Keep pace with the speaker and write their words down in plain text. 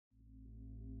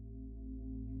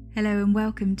Hello and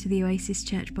welcome to the Oasis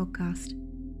Church podcast.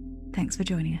 Thanks for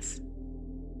joining us.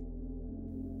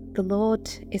 The Lord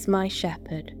is my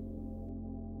shepherd.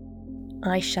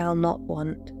 I shall not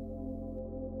want.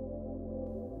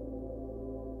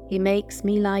 He makes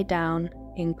me lie down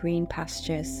in green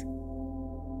pastures.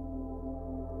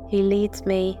 He leads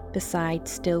me beside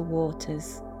still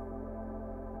waters.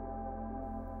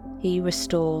 He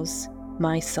restores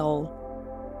my soul.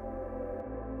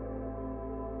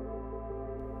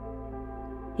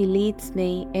 He leads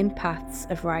me in paths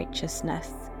of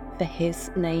righteousness for his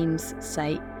name's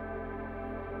sake.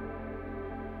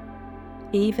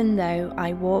 Even though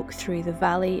I walk through the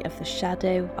valley of the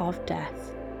shadow of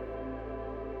death,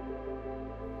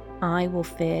 I will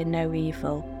fear no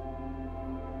evil,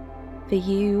 for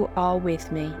you are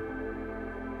with me.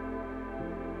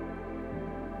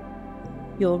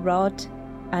 Your rod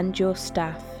and your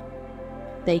staff,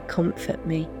 they comfort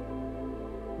me.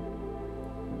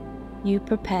 You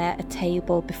prepare a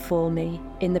table before me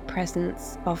in the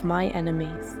presence of my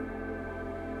enemies.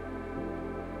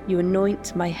 You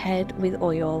anoint my head with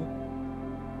oil.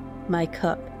 My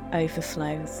cup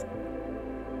overflows.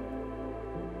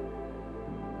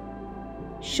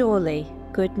 Surely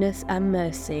goodness and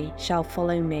mercy shall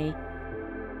follow me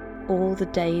all the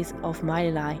days of my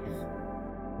life,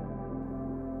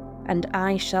 and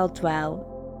I shall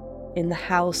dwell in the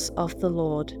house of the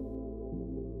Lord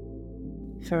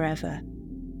forever.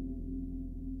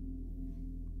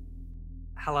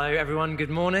 Hello everyone, good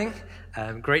morning.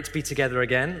 Great to be together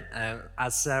again.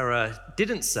 As Sarah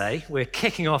didn't say, we're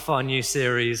kicking off our new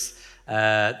series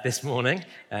this morning.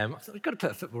 I thought we've got to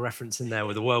put a football reference in there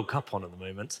with the World Cup on at the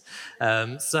moment.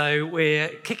 So we're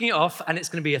kicking it off, and it's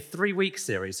going to be a 3-week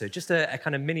series, so just a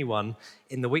kind of mini one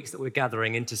in the weeks that we're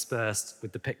gathering interspersed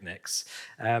with the picnics.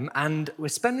 And we're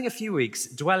spending a few weeks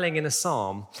dwelling in a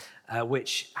psalm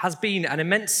which has been an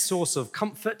immense source of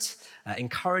comfort,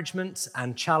 encouragement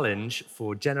and challenge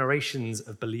for generations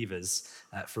of believers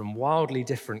from wildly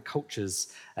different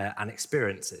cultures and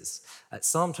experiences.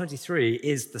 Psalm 23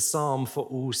 is the psalm for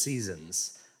all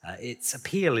seasons. Its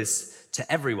appeal is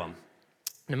to everyone,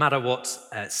 no matter what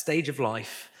stage of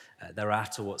life they're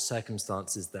at or what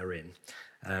circumstances they're in.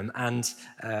 I'm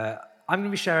going to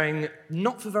be sharing,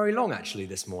 not for very long actually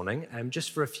this morning,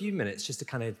 just for a few minutes, just to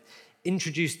kind of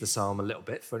introduce the psalm a little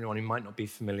bit for anyone who might not be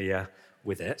familiar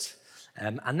with it.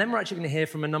 And then we're actually going to hear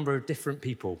from a number of different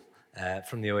people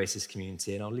from the Oasis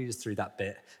community, and I'll lead us through that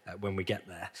bit when we get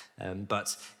there.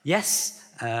 But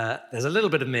yes, there's a little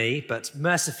bit of me, but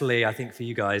mercifully, I think for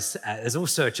you guys, there's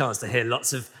also a chance to hear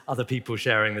lots of other people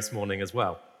sharing this morning as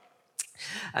well.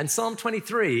 And Psalm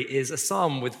 23 is a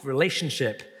psalm with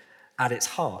relationship at its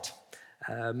heart.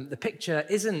 The picture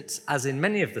isn't, as in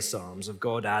many of the Psalms, of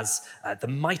God as the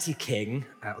mighty king,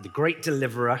 the great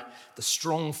deliverer, the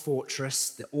strong fortress,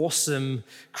 the awesome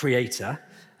creator.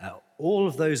 All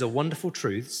of those are wonderful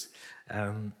truths.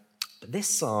 But this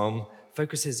psalm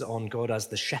focuses on God as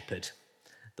the shepherd,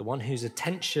 the one whose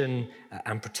attention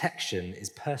and protection is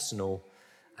personal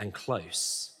and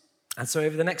close. And so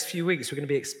over the next few weeks, we're going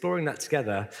to be exploring that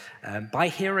together by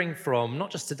hearing from,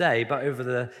 not just today, but over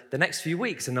the next few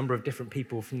weeks, a number of different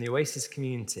people from the Oasis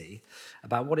community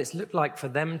about what it's looked like for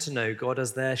them to know God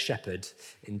as their shepherd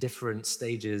in different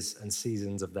stages and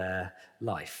seasons of their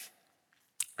life.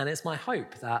 And it's my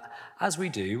hope that as we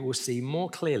do, we'll see more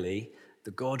clearly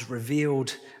the God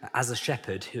revealed as a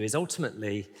shepherd who is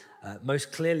ultimately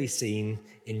most clearly seen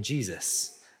in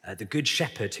Jesus, the good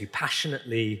shepherd who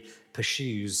passionately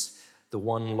pursues the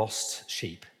one lost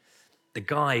sheep, the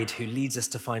guide who leads us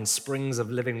to find springs of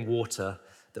living water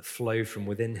that flow from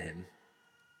within him,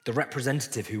 the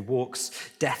representative who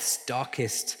walks death's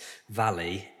darkest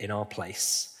valley in our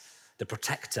place, the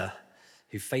protector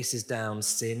who faces down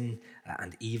sin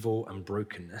and evil and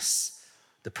brokenness,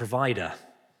 the provider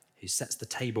who sets the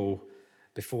table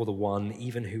before the one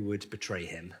even who would betray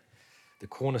him, the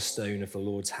cornerstone of the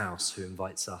Lord's house who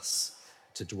invites us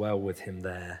to dwell with him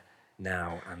there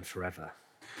now and forever.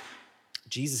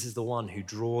 Jesus is the one who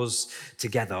draws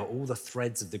together all the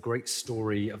threads of the great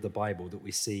story of the Bible that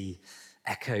we see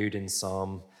echoed in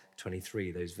Psalm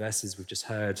 23, those verses we've just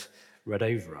heard read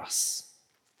over us.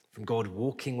 From God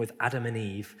walking with Adam and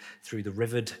Eve through the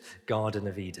rivered Garden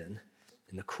of Eden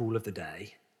in the cool of the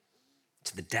day,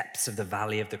 to the depths of the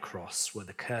valley of the cross where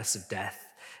the curse of death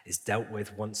is dealt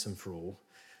with once and for all,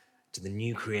 to the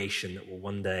new creation that will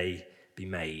one day be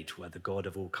made, where the God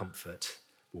of all comfort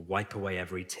will wipe away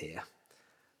every tear,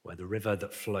 where the river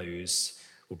that flows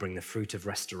will bring the fruit of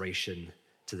restoration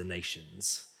to the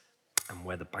nations, and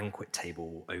where the banquet table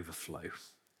will overflow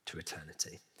to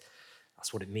eternity.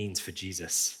 That's what it means for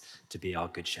Jesus to be our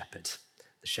good shepherd,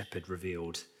 the shepherd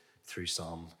revealed through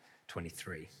Psalm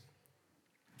 23.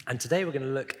 And today we're going to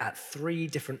look at three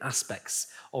different aspects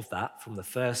of that from the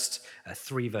first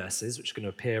three verses, which are going to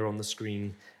appear on the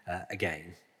screen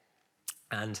again.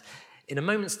 And in a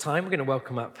moment's time, we're going to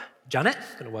welcome up Janet.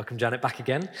 I'm going to welcome Janet back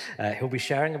again. Who'll be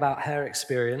sharing about her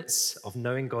experience of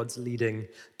knowing God's leading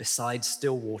beside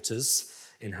still waters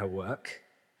in her work.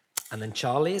 And then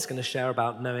Charlie is going to share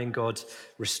about knowing God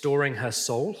restoring her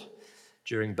soul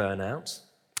during burnout.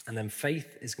 And then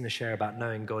Faith is going to share about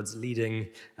knowing God's leading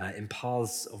in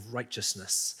paths of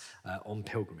righteousness on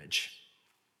pilgrimage.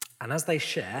 And as they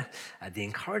share, the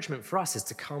encouragement for us is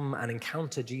to come and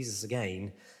encounter Jesus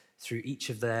again through each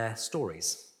of their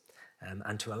stories,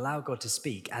 and to allow God to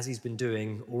speak, as he's been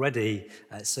doing already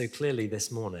so clearly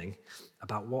this morning,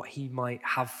 about what he might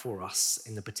have for us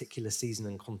in the particular season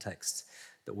and context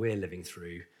that we're living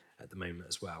through at the moment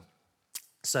as well.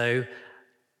 So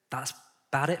that's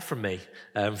about it from me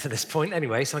for this point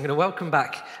anyway. So I'm going to welcome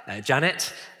back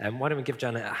Janet. Why don't we give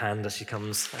Janet a hand as she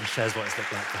comes and shares what it's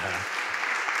looked like for her.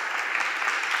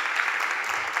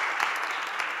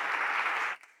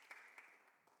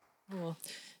 Oh,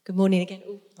 good morning again.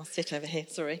 Oh, I'll sit over here,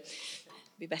 sorry. It'll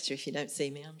be better if you don't see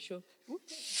me, I'm sure.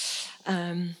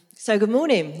 So good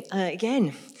morning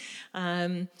again.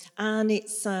 And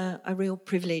it's a real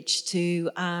privilege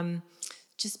to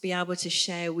just be able to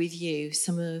share with you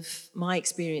some of my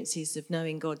experiences of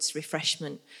knowing God's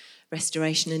refreshment,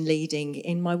 restoration and leading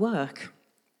in my work.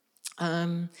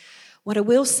 What I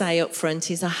will say up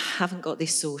front is I haven't got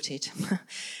this sorted.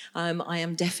 I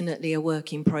am definitely a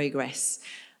work in progress.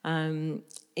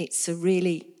 It's a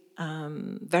really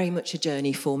very much a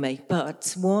journey for me,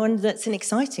 but one that's an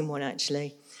exciting one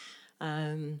actually.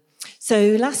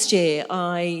 So last year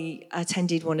I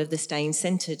attended one of the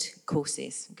Staying-Centred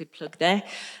courses. Good plug there.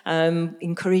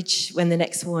 Encourage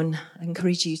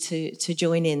you to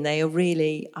join in. They are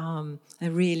really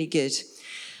good.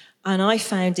 And I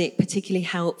found it particularly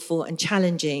helpful and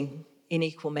challenging in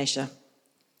equal measure.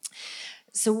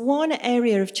 So one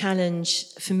area of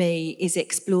challenge for me is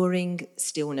exploring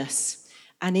stillness,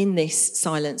 and in this,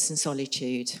 silence and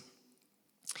solitude.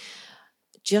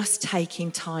 Just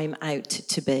taking time out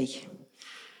to be.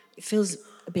 It feels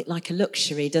a bit like a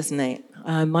luxury, doesn't it?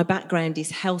 My background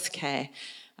is healthcare,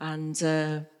 and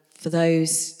for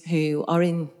those who are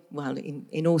in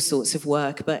all sorts of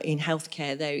work, but in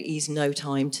healthcare there is no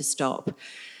time to stop.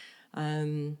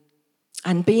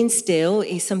 And being still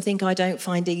is something I don't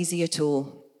find easy at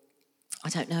all. I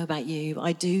don't know about you,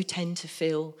 I do tend to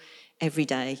fill every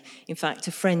day. In fact,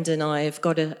 a friend and I have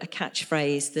got a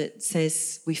catchphrase that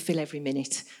says we fill every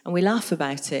minute, and we laugh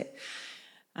about it.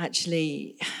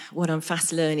 Actually, what I'm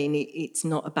fast learning, it's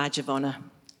not a badge of honour.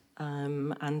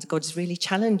 And God's really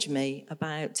challenged me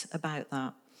about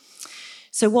that.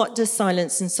 So what does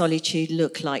silence and solitude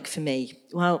look like for me?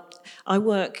 Well, I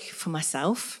work for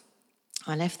myself.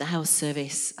 I left the health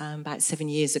service about 7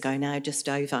 years ago now, just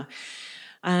over.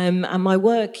 And my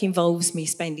work involves me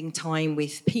spending time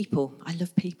with people. I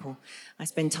love people. I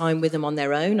spend time with them on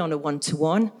their own, on a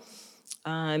one-to-one,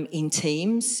 in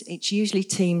teams. It's usually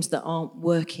teams that aren't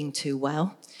working too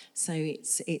well, so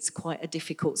it's quite a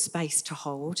difficult space to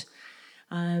hold.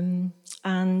 And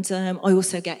I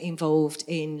also get involved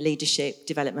in leadership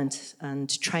development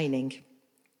and training.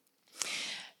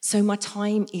 So my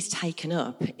time is taken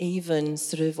up. Even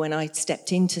sort of when I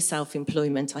stepped into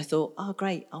self-employment, I thought, oh,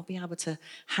 great, I'll be able to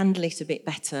handle it a bit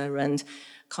better and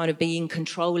kind of be in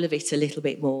control of it a little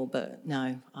bit more. But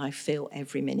no, I feel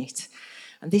every minute.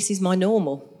 And this is my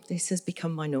normal. This has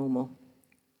become my normal.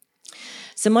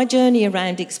 So my journey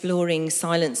around exploring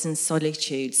silence and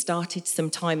solitude started some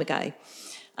time ago.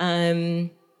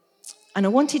 And I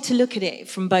wanted to look at it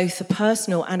from both a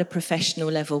personal and a professional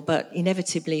level, but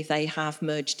inevitably they have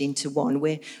merged into one.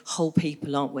 We're whole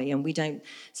people, aren't we? And we don't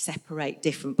separate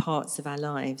different parts of our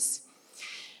lives.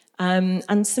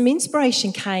 And some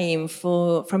inspiration came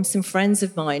from some friends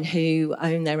of mine who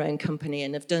own their own company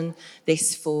and have done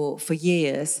this for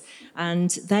years. And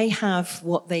they have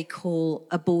what they call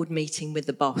a board meeting with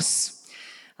the boss.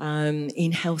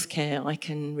 In healthcare, I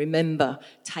can remember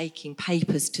taking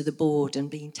papers to the board and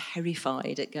being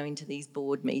terrified at going to these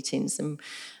board meetings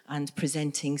and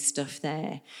presenting stuff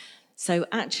there. So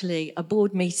actually, a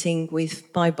board meeting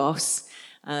with my boss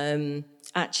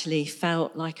actually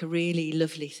felt like a really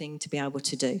lovely thing to be able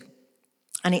to do.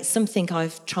 And it's something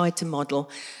I've tried to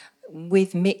model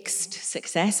with mixed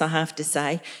success, I have to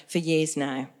say, for years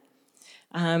now.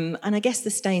 And I guess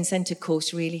the Staying-Centred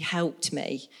course really helped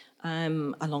me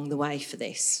along the way for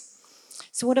this.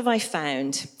 So what have I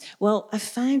found? Well, I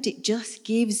found it just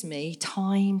gives me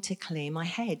time to clear my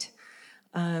head.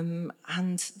 And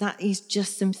that is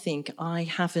just something I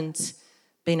haven't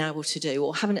been able to do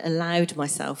or haven't allowed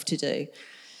myself to do.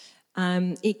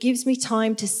 It gives me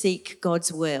time to seek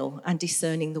God's will and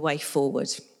discerning the way forward.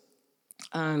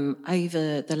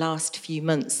 Over the last few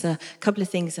months, a couple of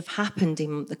things have happened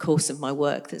in the course of my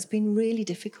work that's been really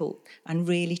difficult and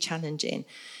really challenging.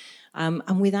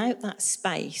 And without that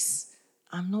space,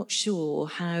 I'm not sure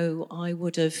how I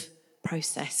would have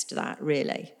processed that,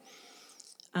 really.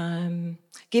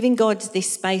 Giving God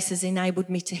this space has enabled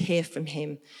me to hear from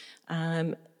him,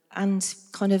 and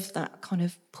kind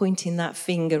of pointing that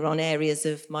finger on areas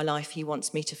of my life he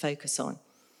wants me to focus on.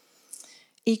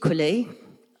 Equally,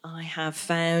 I have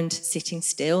found sitting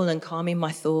still and calming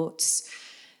my thoughts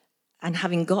and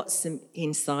having got some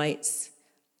insights,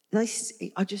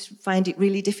 I just found it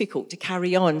really difficult to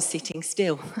carry on sitting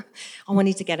still. I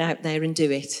wanted to get out there and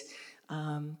do it,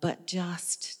 but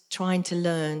just trying to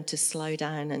learn to slow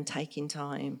down and take in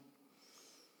time.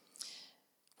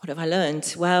 What have I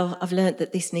learned? Well, I've learned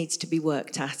that this needs to be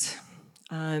worked at.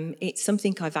 It's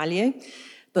something I value.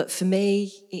 But for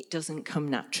me, it doesn't come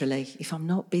naturally. If I'm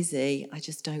not busy, I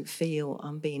just don't feel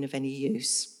I'm being of any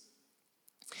use.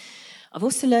 I've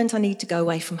also learned I need to go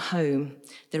away from home.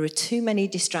 There are too many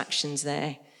distractions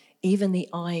there. Even the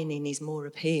ironing is more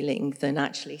appealing than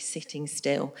actually sitting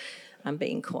still and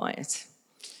being quiet.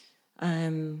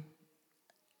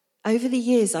 Over the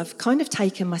years, I've kind of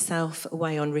taken myself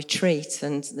away on retreat,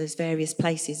 and there's various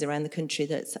places around the country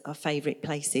that are favourite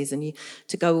places, and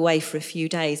to go away for a few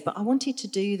days. But I wanted to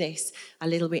do this a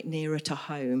little bit nearer to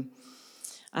home.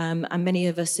 And many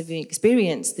of us have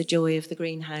experienced the joy of the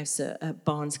greenhouse at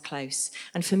Barnes Close.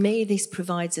 And for me, this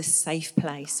provides a safe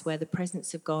place where the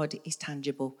presence of God is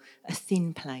tangible, a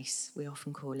thin place, we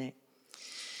often call it.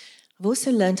 I've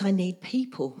also learned I need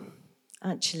people.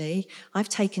 Actually, I've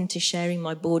taken to sharing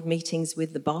my board meetings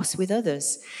with the boss with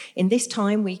others. In this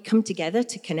time, we come together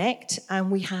to connect,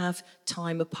 and we have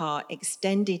time apart,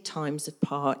 extended times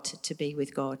apart to be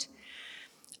with God.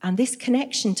 And this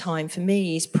connection time for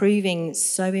me is proving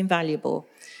so invaluable.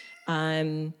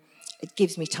 It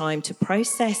gives me time to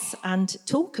process and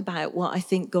talk about what I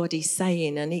think God is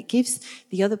saying, and it gives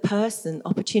the other person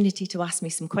opportunity to ask me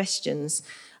some questions,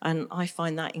 and I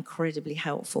find that incredibly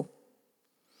helpful.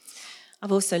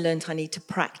 I've also learned I need to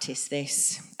practice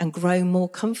this and grow more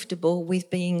comfortable with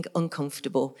being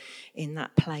uncomfortable in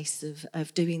that place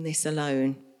of doing this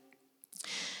alone.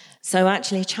 So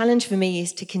actually a challenge for me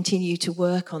is to continue to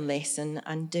work on this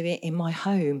and do it in my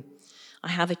home. I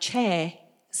have a chair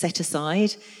set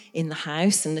aside in the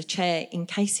house and a chair in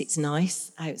case it's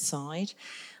nice outside.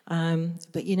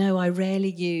 But I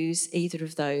rarely use either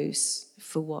of those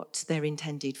for what they're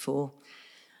intended for.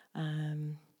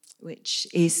 Which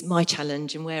is my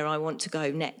challenge and where I want to go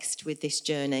next with this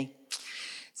journey.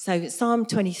 So Psalm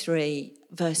 23,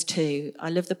 verse 2,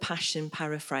 I love the Passion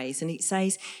paraphrase, and it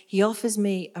says, he offers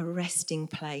me a resting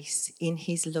place in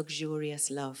his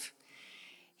luxurious love.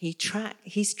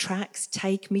 His tracks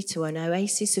take me to an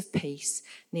oasis of peace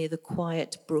near the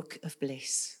quiet brook of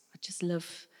bliss. I just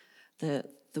love the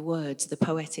words, the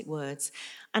poetic words.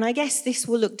 And I guess this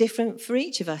will look different for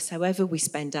each of us, however we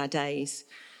spend our days.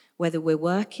 Whether we're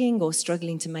working or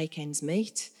struggling to make ends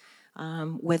meet,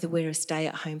 whether we're a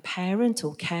stay-at-home parent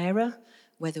or carer,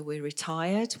 whether we're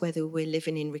retired, whether we're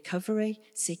living in recovery,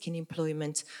 seeking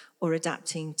employment, or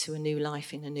adapting to a new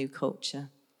life in a new culture.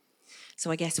 So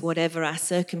I guess whatever our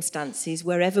circumstances,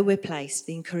 wherever we're placed,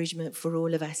 the encouragement for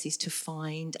all of us is to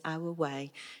find our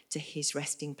way to his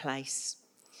resting place.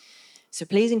 So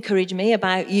please encourage me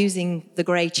about using the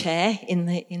grey chair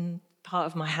in part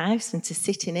of my house and to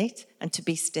sit in it and to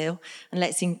be still, and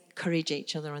let's encourage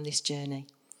each other on this journey.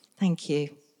 Thank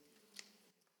you.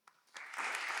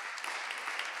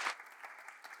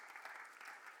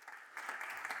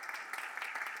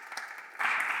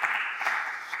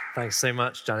 Thanks so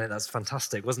much, Janet. That's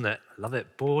fantastic, wasn't it? I love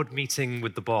it. Board meeting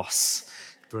with the boss.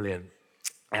 Brilliant.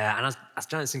 And as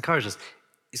Janet's encouraged us,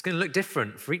 it's going to look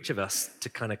different for each of us to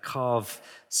kind of carve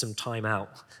some time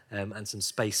out and some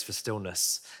space for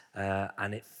stillness.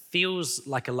 And it feels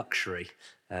like a luxury,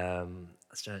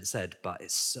 as Janet said, but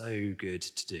it's so good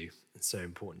to do. It's so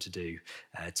important to do,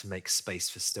 to make space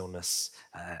for stillness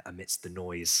amidst the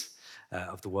noise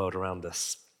of the world around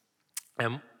us.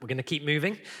 We're going to keep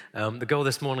moving. The goal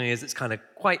this morning is it's kind of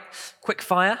quite quick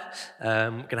fire. We're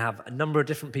going to have a number of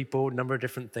different people, a number of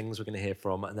different things we're going to hear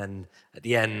from, and then at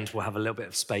the end we'll have a little bit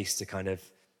of space to kind of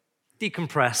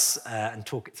decompress and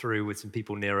talk it through with some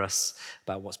people near us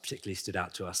about what's particularly stood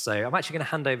out to us. So I'm actually going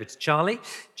to hand over to Charlie.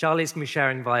 Charlie's going to be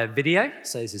sharing via video,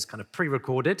 so this is kind of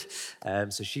pre-recorded.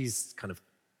 So she's kind of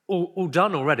all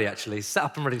done already, actually, set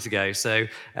up and ready to go. So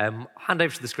hand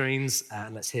over to the screens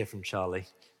and let's hear from Charlie.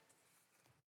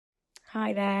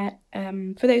 Hi there.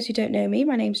 For those who don't know me,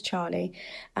 my name's Charlie,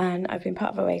 and I've been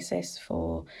part of Oasis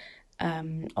for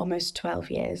almost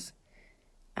 12 years.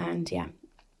 And yeah,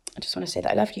 I just want to say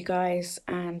that I love you guys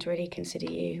and really consider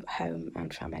you home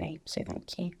and family. So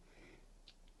thank you.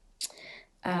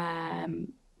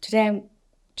 Today I'm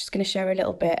just going to share a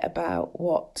little bit about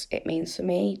what it means for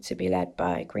me to be led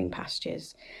by green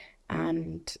pastures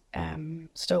and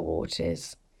still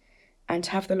waters, and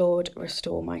to have the Lord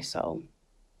restore my soul.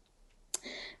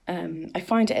 I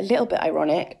find it a little bit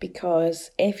ironic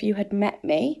because if you had met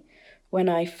me when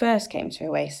I first came to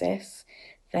Oasis,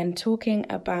 then talking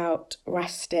about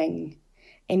resting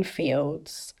in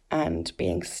fields and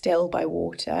being still by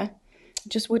water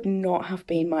just would not have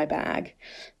been my bag.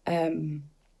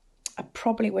 I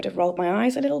probably would have rolled my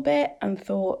eyes a little bit and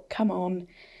thought, come on,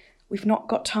 we've not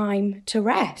got time to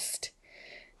rest.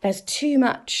 There's too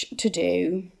much to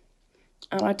do.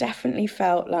 And I definitely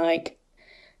felt like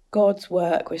God's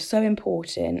work was so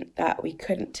important that we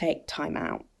couldn't take time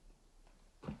out.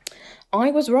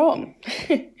 I was wrong.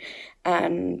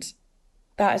 And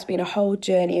that has been a whole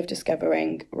journey of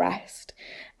discovering rest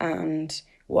and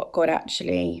what God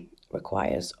actually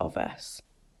requires of us.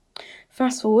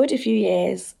 Fast forward a few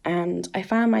years and I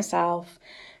found myself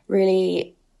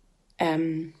really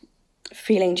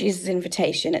feeling Jesus'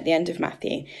 invitation at the end of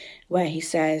Matthew, where he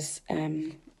says,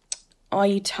 are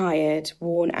you tired,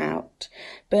 worn out,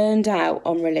 burned out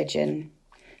on religion?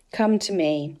 Come to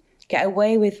me, get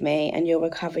away with me, and you'll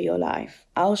recover your life.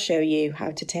 I'll show you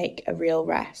how to take a real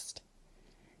rest.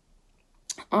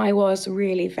 I was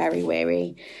really very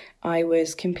weary. I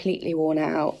was completely worn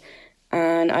out,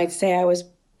 and I'd say I was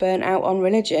burnt out on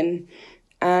religion.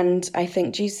 And I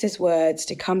think Jesus' words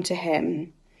to come to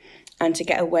him and to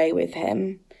get away with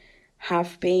him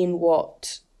have been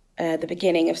what the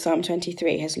beginning of Psalm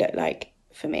 23 has looked like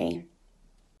for me.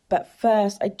 But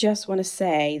first, I just want to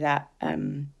say that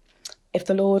if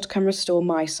the Lord can restore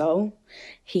my soul,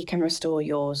 he can restore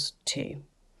yours too.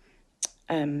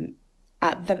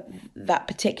 At that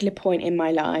particular point in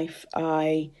my life,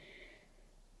 I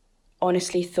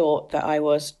honestly thought that I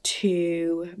was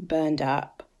too burned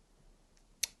up,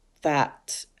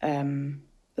 that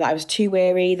I was too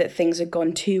weary, that things had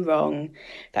gone too wrong,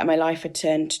 that my life had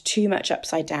turned too much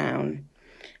upside down,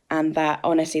 and that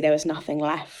honestly there was nothing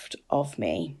left of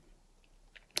me.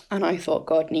 And I thought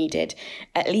God needed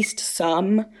at least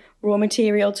some raw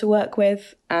material to work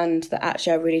with, and that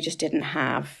actually I really just didn't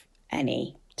have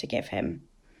any to give him.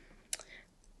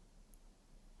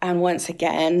 And once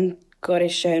again, God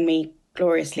has shown me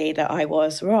gloriously that I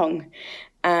was wrong.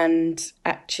 And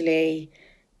actually,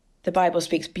 the Bible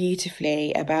speaks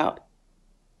beautifully about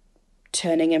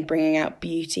turning and bringing out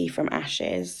beauty from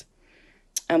ashes.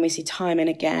 And we see time and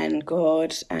again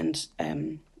God and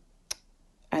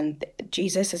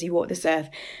Jesus, as he walked this earth,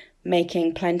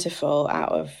 making plentiful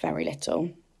out of very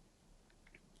little.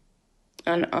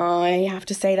 And I have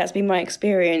to say that's been my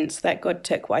experience, that God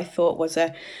took what I thought was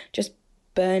a just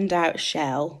burned out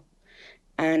shell,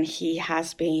 and he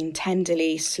has been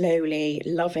tenderly, slowly,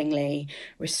 lovingly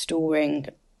restoring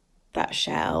that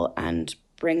shell and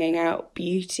bringing out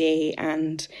beauty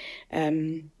and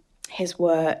his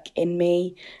work in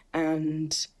me.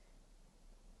 And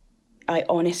I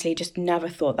honestly just never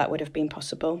thought that would have been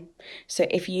possible. So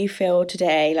if you feel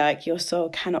today like your soul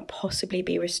cannot possibly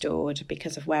be restored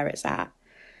because of where it's at,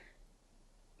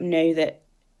 know that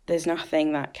there's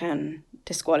nothing that can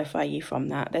disqualify you from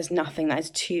that. There's nothing that is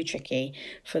too tricky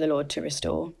for the Lord to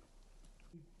restore.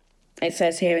 It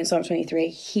says here in Psalm 23,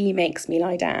 he makes me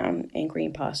lie down in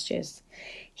green pastures.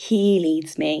 He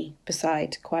leads me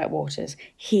beside quiet waters.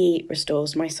 He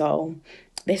restores my soul.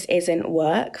 This isn't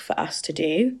work for us to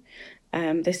do.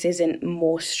 This isn't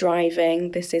more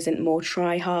striving. This isn't more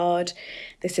try hard.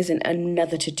 This isn't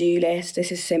another to-do list.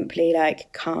 This is simply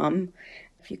like calm.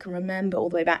 If you can remember all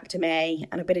the way back to May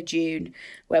and a bit of June,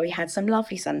 where we had some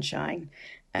lovely sunshine,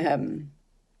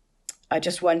 I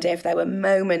just wonder if there were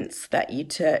moments that you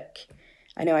took,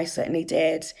 I know I certainly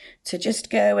did, to just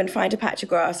go and find a patch of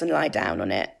grass and lie down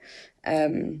on it.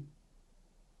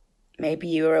 Maybe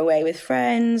you were away with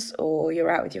friends, or you're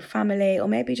out with your family, or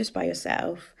maybe just by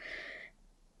yourself.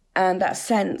 And that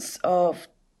sense of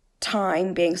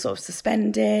time being sort of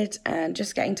suspended and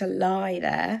just getting to lie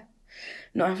there,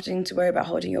 not having to worry about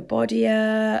holding your body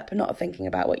up, not thinking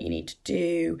about what you need to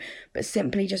do, but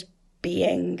simply just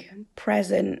being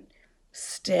present,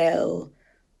 still,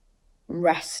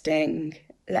 resting,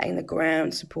 letting the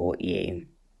ground support you,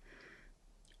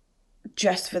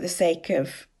 just for the sake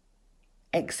of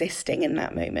existing in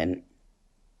that moment.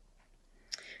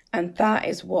 And that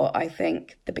is what I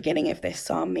think the beginning of this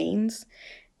psalm means.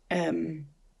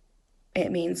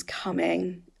 It means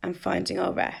coming and finding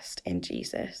our rest in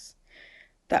Jesus.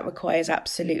 That requires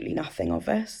absolutely nothing of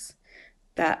us.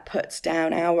 That puts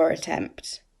down our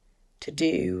attempt to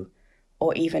do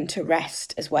or even to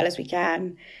rest as well as we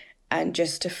can, and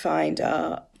just to find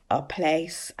our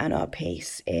place and our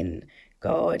peace in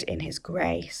God, in his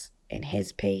grace, in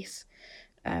his peace,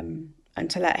 and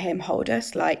to let him hold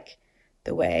us like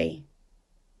the way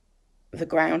the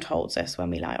ground holds us when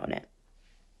we lie on it.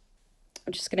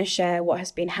 I'm just going to share what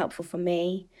has been helpful for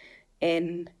me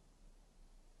in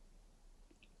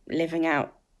living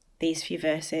out these few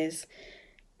verses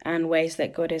and ways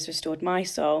that God has restored my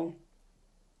soul.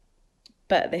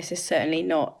 But this is certainly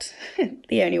not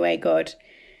the only way God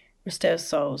restores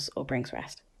souls or brings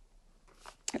rest.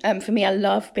 For me, I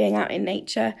love being out in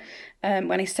nature.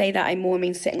 When I say that, I more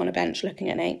mean sitting on a bench looking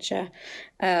at nature.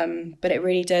 But it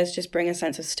really does just bring a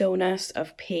sense of stillness,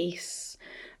 of peace,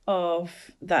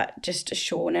 of that just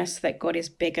assuredness that God is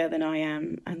bigger than I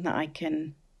am and that I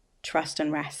can trust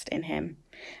and rest in him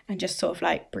and just sort of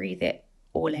like breathe it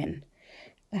all in.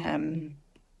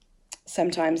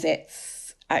 Sometimes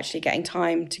it's actually getting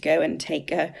time to go and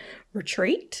take a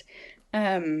retreat,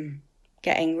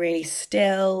 getting really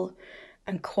still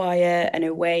and quiet and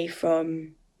away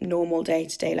from normal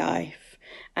day-to-day life,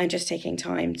 and just taking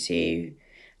time to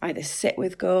either sit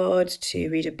with God, to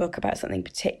read a book about something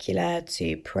particular,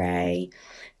 to pray,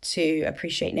 to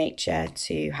appreciate nature,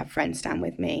 to have friends stand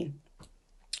with me,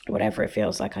 whatever it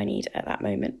feels like I need at that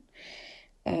moment.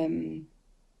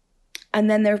 And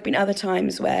then there have been other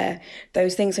times where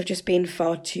those things have just been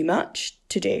far too much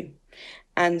to do.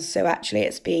 And so actually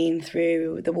it's been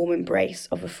through the warm embrace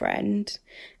of a friend,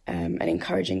 an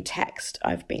encouraging text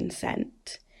I've been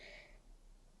sent,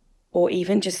 or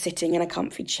even just sitting in a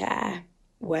comfy chair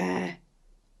where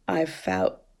I've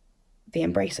felt the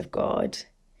embrace of God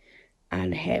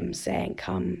and him saying,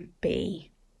 come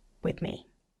be with me.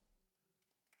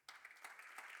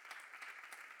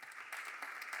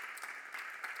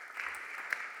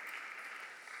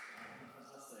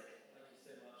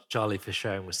 Charlie, for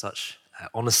sharing with such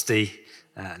honesty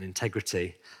and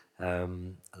integrity. I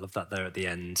love that there at the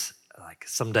end. Like,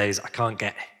 some days I can't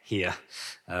get here,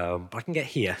 but I can get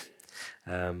here.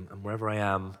 And wherever I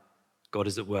am, God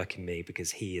is at work in me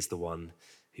because he is the one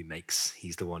who makes.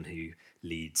 He's the one who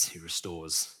leads, who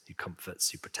restores, who comforts,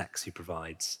 who protects, who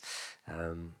provides.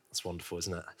 That's wonderful,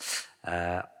 isn't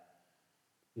it?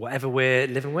 Whatever we're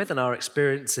living with and our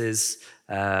experiences,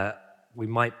 we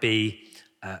might be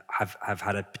have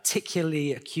had a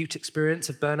particularly acute experience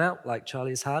of burnout like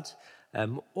Charlie's had,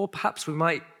 or perhaps we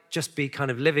might just be kind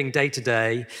of living day to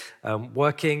day,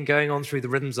 working, going on through the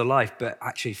rhythms of life, but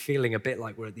actually feeling a bit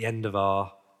like we're at the end of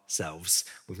ourselves.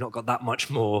 We've not got that much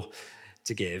more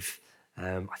to give.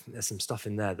 I think there's some stuff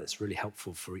in there that's really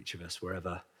helpful for each of us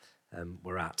wherever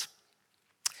we're at.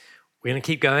 We're going to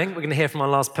keep going. We're going to hear from our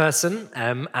last person,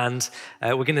 and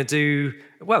we're going to do,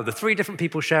 well, the three different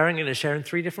people sharing, and share in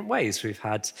three different ways. We've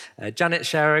had Janet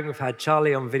sharing, we've had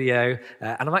Charlie on video,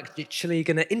 and I'm actually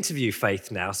going to interview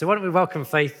Faith now. So why don't we welcome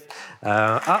Faith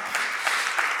up?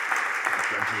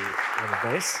 One of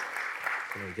those.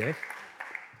 There we go.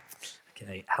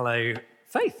 Okay, hello,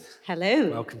 Faith.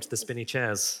 Hello. Welcome to the spinny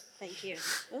chairs. Thank you.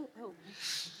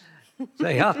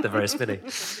 They are, they're very spinny.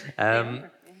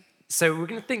 So we're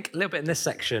going to think a little bit in this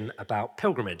section about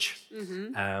pilgrimage.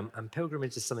 And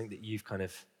pilgrimage is something that you've kind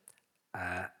of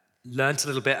learnt a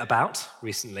little bit about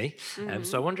recently.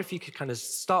 So I wonder if you could kind of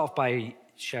start off by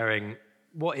sharing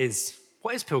what is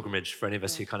pilgrimage for any of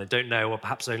us who kind of don't know, or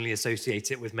perhaps only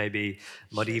associate it with maybe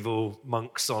medieval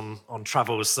monks on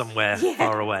travels somewhere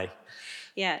far away.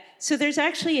 Yeah, so there's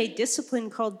actually a discipline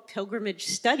called pilgrimage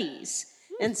studies.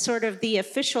 And sort of the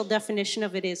official definition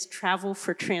of it is travel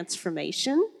for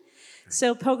transformation.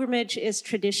 So pilgrimage is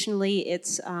traditionally,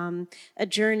 it's a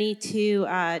journey to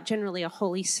generally a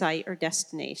holy site or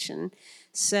destination.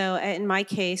 So in my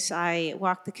case, I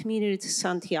walked the Camino to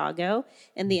Santiago,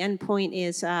 and the end point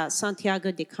is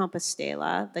Santiago de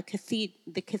Compostela,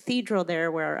 the cathedral there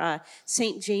where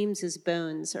St. James's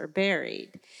bones are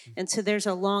buried. And so there's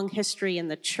a long history in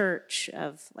the church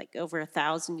of like over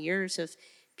 1,000 years of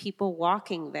people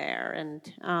walking there,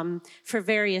 and for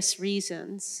various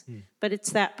reasons. But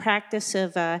it's that practice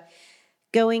of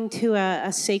going to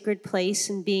a sacred place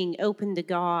and being open to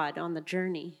God on the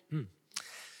journey.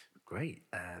 Great.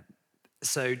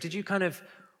 So did you kind of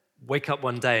wake up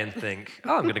one day and think,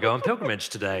 oh, I'm going to go on pilgrimage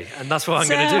today, and that's what I'm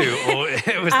going to do?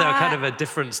 Or was there kind of a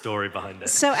different story behind it?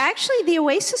 So actually, the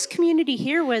Oasis community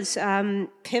here was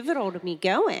pivotal to me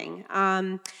going.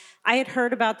 I had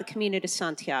heard about the Camino de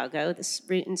Santiago, this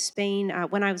route in Spain,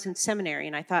 when I was in seminary,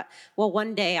 and I thought, well,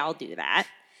 one day I'll do that.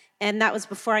 And that was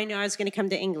before I knew I was going to come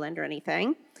to England or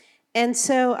anything. And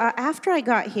so after I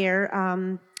got here,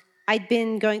 I'd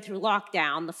been going through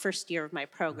lockdown the first year of my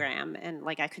program, and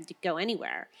I couldn't go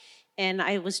anywhere. And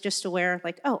I was just aware,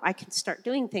 I can start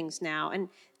doing things now. And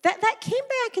that came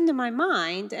back into my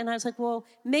mind, and I was like, well,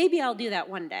 maybe I'll do that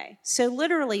one day. So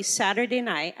literally Saturday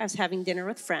night, I was having dinner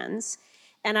with friends,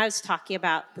 and I was talking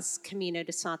about this Camino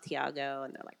de Santiago,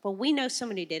 and they're like, well, we know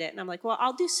someone who did it. And I'm like, well,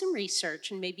 I'll do some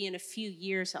research, and maybe in a few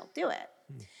years I'll do it.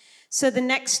 So the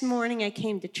next morning I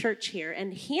came to church here,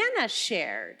 and Hannah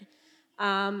shared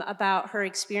about her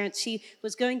experience. She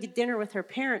was going to dinner with her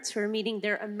parents who were meeting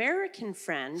their American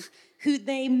friend who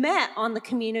they met on the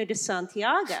Camino de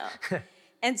Santiago.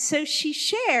 And so she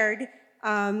shared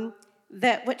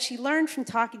that what she learned from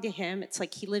talking to him, it's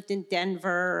like he lived in Denver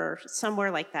or somewhere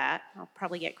like that. I'll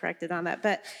probably get corrected on that.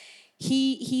 But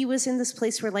he was in this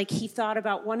place where he thought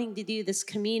about wanting to do this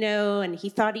Camino, and he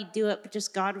thought he'd do it, but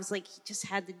just God was he just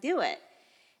had to do it.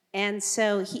 And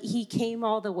so he came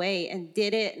all the way and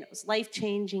did it, and it was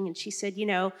life-changing. And she said,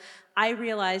 I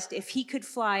realized if he could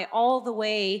fly all the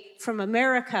way from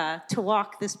America to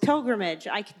walk this pilgrimage,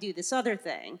 I could do this other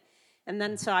thing. And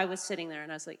then so I was sitting there,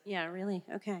 and I was like, yeah, really?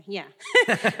 Okay, yeah.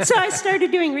 So I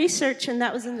started doing research, and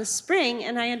that was in the spring,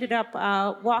 and I ended up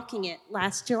walking it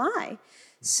last July.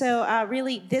 So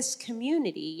really, this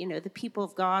community, the people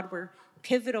of God, were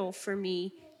pivotal for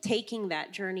me taking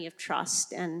that journey of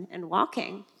trust and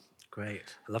walking. Great.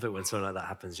 I love it when something like that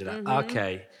happens. You're like,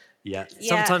 okay, yeah.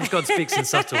 Sometimes God speaks in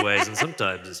subtle ways, and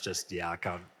sometimes it's just, I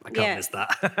can't miss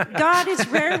that. God is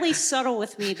rarely subtle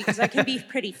with me because I can be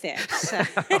pretty thick. So.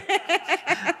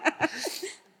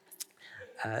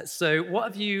 So what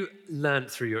have you learned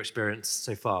through your experience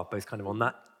so far, both kind of on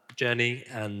that journey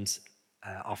and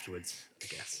afterwards, I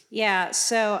guess? Yeah,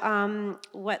 so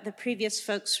what the previous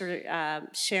folks were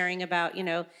sharing about,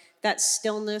 that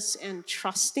stillness and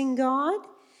trusting God,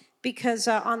 because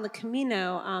on the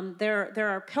Camino, there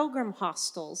are pilgrim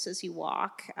hostels as you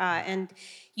walk, and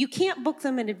you can't book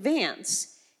them in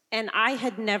advance. And I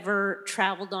had never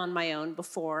traveled on my own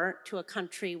before to a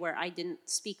country where I didn't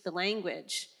speak the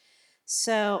language.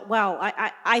 So, well,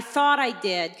 I thought I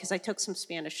did because I took some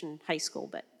Spanish in high school,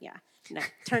 but yeah, no,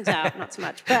 turns out not so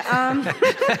much.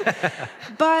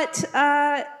 But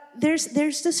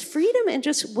there's this freedom in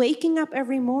just waking up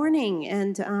every morning,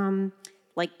 and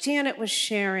like Janet was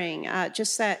sharing,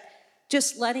 just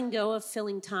letting go of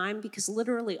filling time, because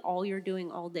literally all you're doing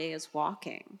all day is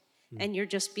walking, and you're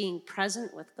just being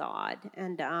present with God.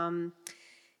 And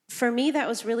for me, that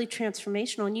was really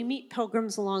transformational. And you meet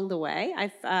pilgrims along the way.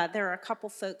 There are a couple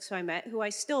folks who I met who I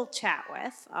still chat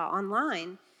with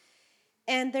online.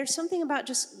 And there's something about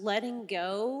just letting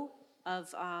go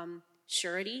of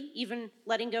surety, even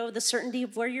letting go of the certainty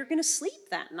of where you're going to sleep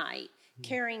that night.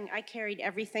 I carried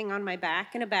everything on my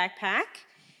back in a backpack,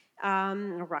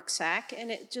 a rucksack,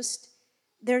 and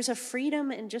there's a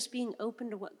freedom in just being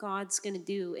open to what God's going to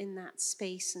do in that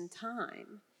space and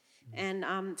time.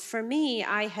 And for me,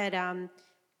 I had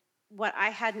what I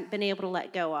hadn't been able to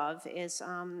let go of is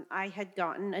I had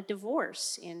gotten a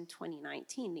divorce in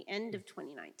 2019, the end of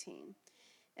 2019.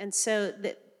 And so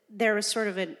there was sort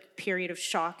of a period of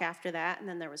shock after that, and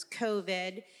then there was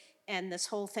COVID, and this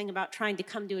whole thing about trying to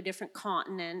come to a different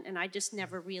continent, and I just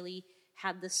never really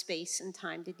had the space and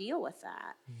time to deal with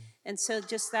that. And so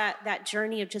just that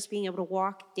journey of just being able to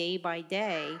walk day by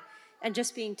day and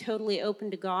just being totally open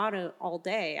to God all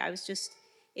day, I was just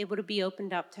able to be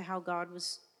opened up to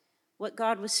what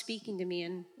God was speaking to me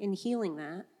in healing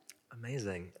that.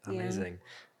 Amazing.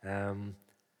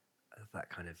 That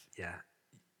kind of,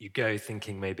 you go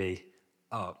thinking maybe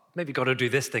God will do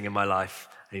this thing in my life,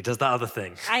 and he does that other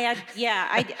thing.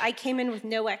 I came in with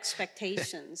no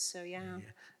expectations, so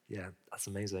Yeah, that's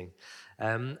amazing.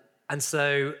 And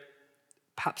so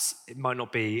perhaps it might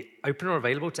not be open or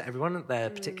available to everyone at their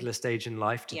particular stage in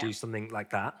life to do something like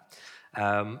that.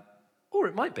 Or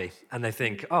it might be, and they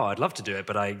think, I'd love to do it,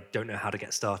 but I don't know how to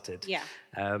get started. Yeah.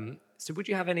 So would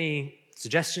you have any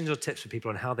suggestions or tips for people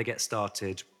on how they get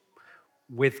started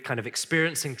with kind of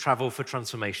experiencing travel for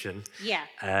transformation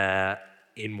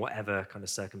in whatever kind of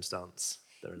circumstance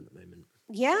they're in at the moment?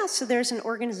 Yeah, so there's an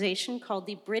organization called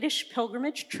the British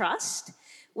Pilgrimage Trust,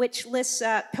 which lists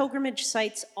pilgrimage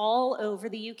sites all over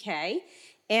the UK.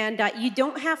 And you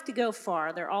don't have to go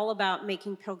far. They're all about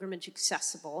making pilgrimage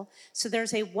accessible. So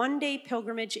there's a one-day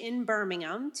pilgrimage in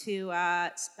Birmingham to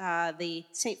the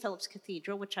St. Philip's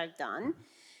Cathedral, which I've done.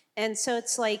 And so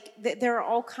it's like, there are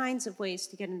all kinds of ways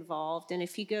to get involved. And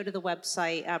if you go to the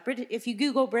website, if you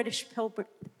Google British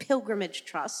Pilgrimage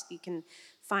Trust, you can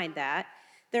find that.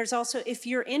 There's also, if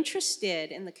you're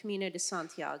interested in the Camino de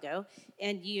Santiago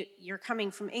and you're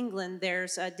coming from England,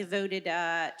 there's a devoted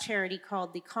charity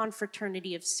called the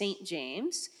Confraternity of St.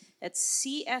 James. It's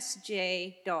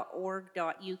csj.org.uk.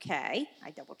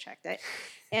 I double-checked it.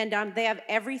 And they have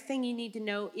everything you need to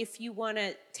know if you want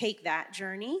to take that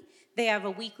journey. They have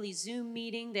a weekly Zoom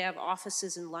meeting. They have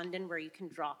offices in London where you can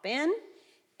drop in.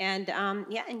 And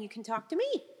and you can talk to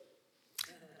me.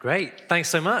 Great. Thanks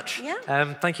so much.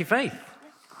 Yeah. Thank you, Faith.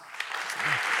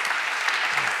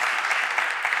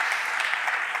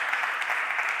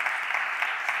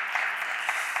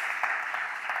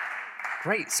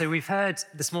 Great. So we've heard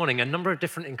this morning a number of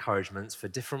different encouragements for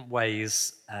different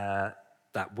ways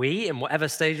that we, in whatever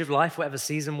stage of life, whatever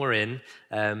season we're in,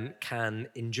 can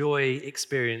enjoy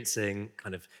experiencing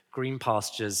kind of green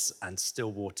pastures and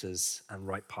still waters and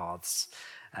right paths.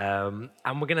 And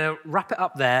we're going to wrap it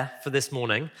up there for this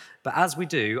morning. But as we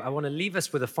do, I want to leave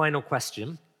us with a final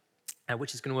question,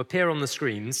 which is going to appear on the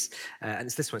screens. And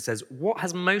it's this one. It says, what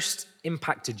has most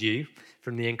impacted you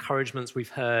from the encouragements we've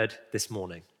heard this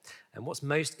morning? And what's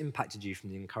most impacted you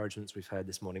from the encouragements we've heard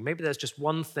this morning? Maybe there's just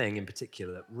one thing in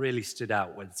particular that really stood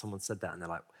out when someone said that and they're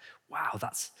like, wow,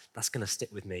 that's going to stick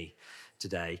with me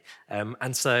today.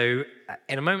 And so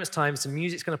in a moment's time, some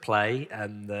music's going to play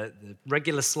and the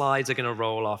regular slides are going to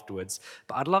roll afterwards.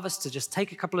 But I'd love us to just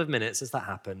take a couple of minutes as that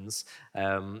happens.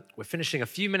 We're finishing a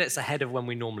few minutes ahead of when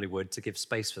we normally would to give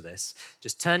space for this.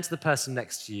 Just turn to the person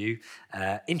next to you,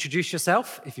 introduce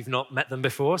yourself if you've not met them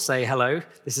before, say hello,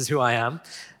 this is who I am,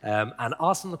 and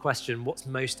ask them the question, what's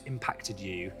most impacted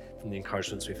you from the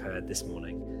encouragements we've heard this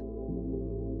morning?